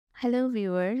Hello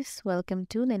viewers, welcome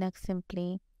to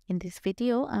LinuxSimply. In this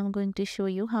video, I'm going to show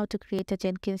you how to create a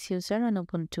Jenkins user on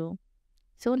Ubuntu.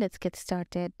 So let's get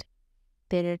started.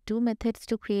 There are two methods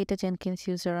to create a Jenkins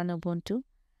user on Ubuntu.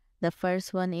 The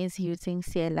first one is using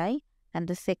CLI and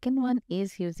the second one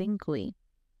is using GUI.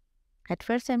 At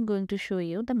first, I'm going to show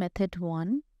you the method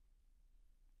 1.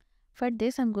 For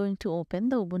this, I'm going to open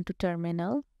the Ubuntu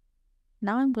terminal.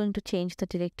 Now I'm going to change the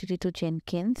directory to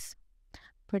Jenkins.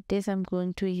 For this, I'm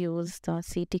going to use the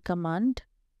cd command.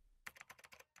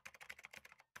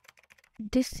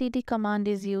 This cd command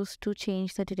is used to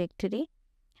change the directory,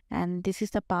 and this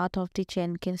is the path of the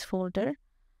Jenkins folder.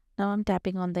 Now I'm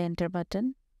tapping on the enter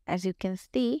button. As you can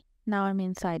see, now I'm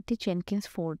inside the Jenkins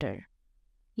folder.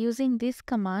 Using this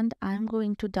command, I'm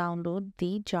going to download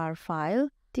the jar file.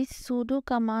 This sudo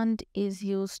command is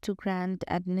used to grant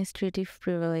administrative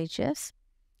privileges.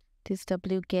 This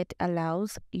wget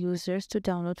allows users to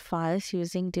download files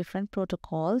using different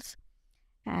protocols,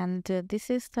 and this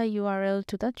is the URL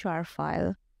to the jar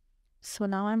file. So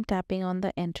now I'm tapping on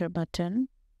the enter button.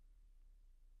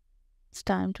 It's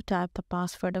time to type the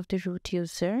password of the root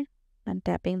user and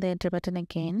tapping the enter button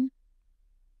again.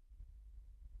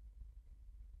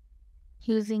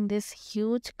 Using this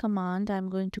huge command,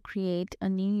 I'm going to create a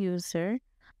new user.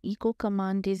 Echo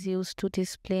command is used to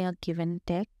display a given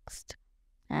text.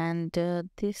 And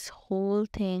this whole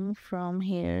thing from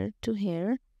here to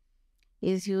here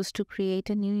is used to create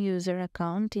a new user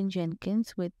account in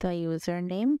Jenkins with the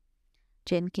username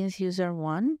Jenkins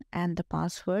user1 and the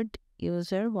password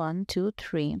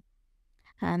user123.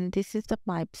 And this is the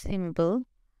pipe symbol.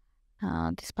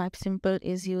 This pipe symbol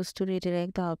is used to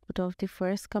redirect the output of the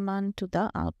first command to the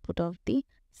output of the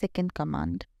second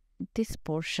command. This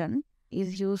portion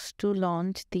is used to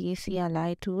launch the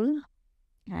CLI tool,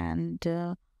 and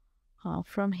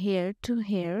from here to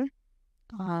here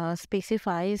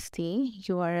specifies the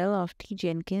URL of the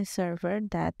Jenkins server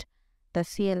that the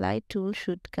CLI tool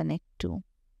should connect to.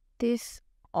 This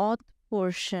auth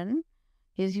portion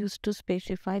is used to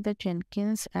specify the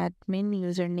Jenkins admin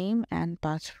username and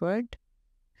password,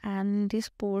 and this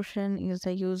portion is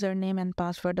the username and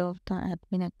password of the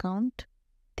admin account.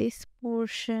 This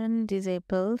portion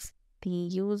disables the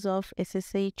use of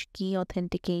SSH key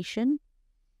authentication,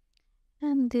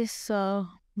 and this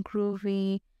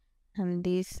Groovy and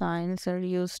these signs are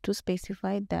used to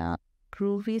specify the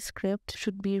Groovy script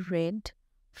should be read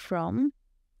from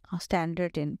a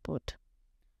standard input.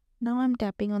 Now I'm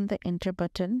tapping on the enter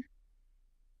button.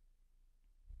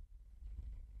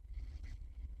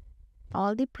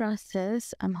 All the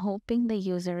process, I'm hoping the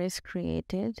user is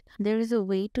created. There is a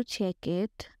way to check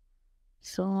it.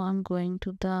 So I'm going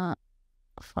to the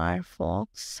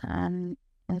Firefox, and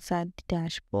inside the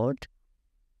dashboard,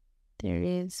 there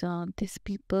is this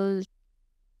people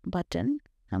button.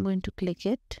 I'm going to click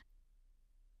it.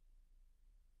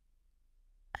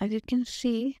 As you can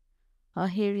see,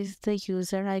 here is the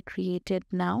user I created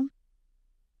now.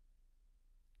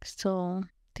 So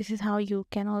this is how you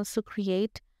can also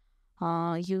create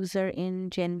a user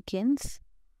in Jenkins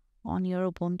on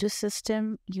your Ubuntu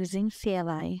system using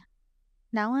CLI.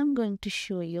 Now I'm going to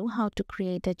show you how to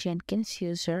create a Jenkins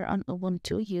user on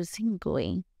Ubuntu using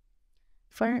GUI.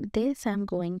 For this, I'm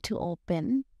going to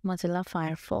open Mozilla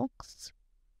Firefox.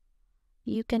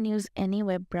 You can use any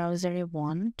web browser you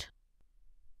want.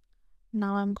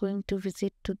 Now I'm going to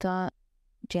visit to the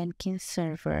Jenkins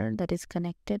server that is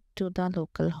connected to the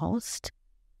local host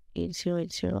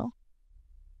 8080.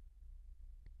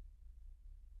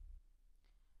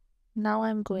 Now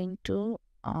I'm going to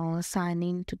sign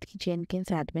in to the Jenkins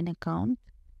admin account.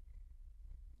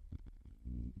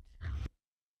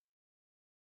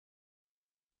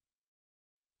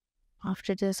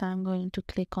 After this, I'm going to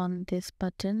click on this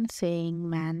button saying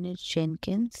Manage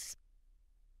Jenkins.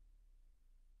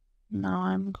 Now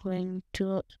I'm going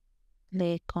to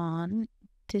click on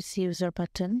this user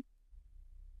button.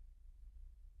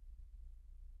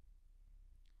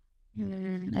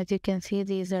 As you can see,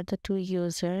 these are the two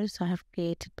users I have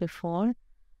created before.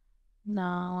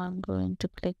 Now I'm going to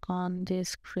click on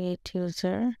this create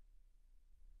user.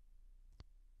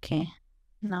 Okay,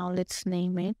 now let's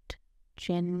name it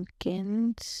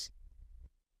Jenkins.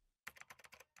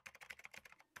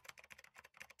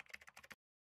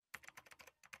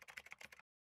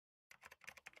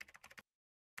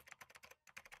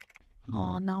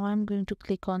 Now I'm going to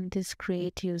click on this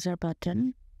create user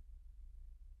button.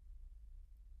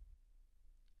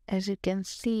 As you can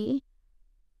see,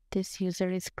 this user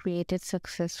is created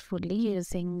successfully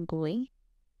using GUI.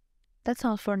 That's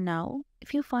all for now.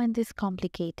 If you find this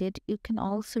complicated, you can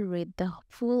also read the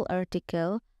full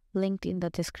article linked in the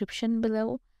description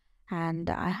below, And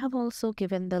I have also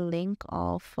given the link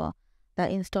of the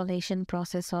installation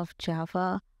process of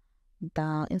Java,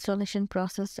 the installation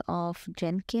process of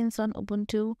Jenkins on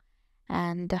Ubuntu,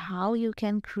 and how you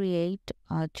can create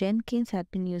a Jenkins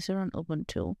admin user on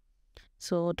Ubuntu.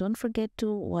 So don't forget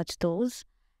to watch those,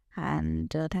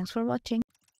 and thanks for watching.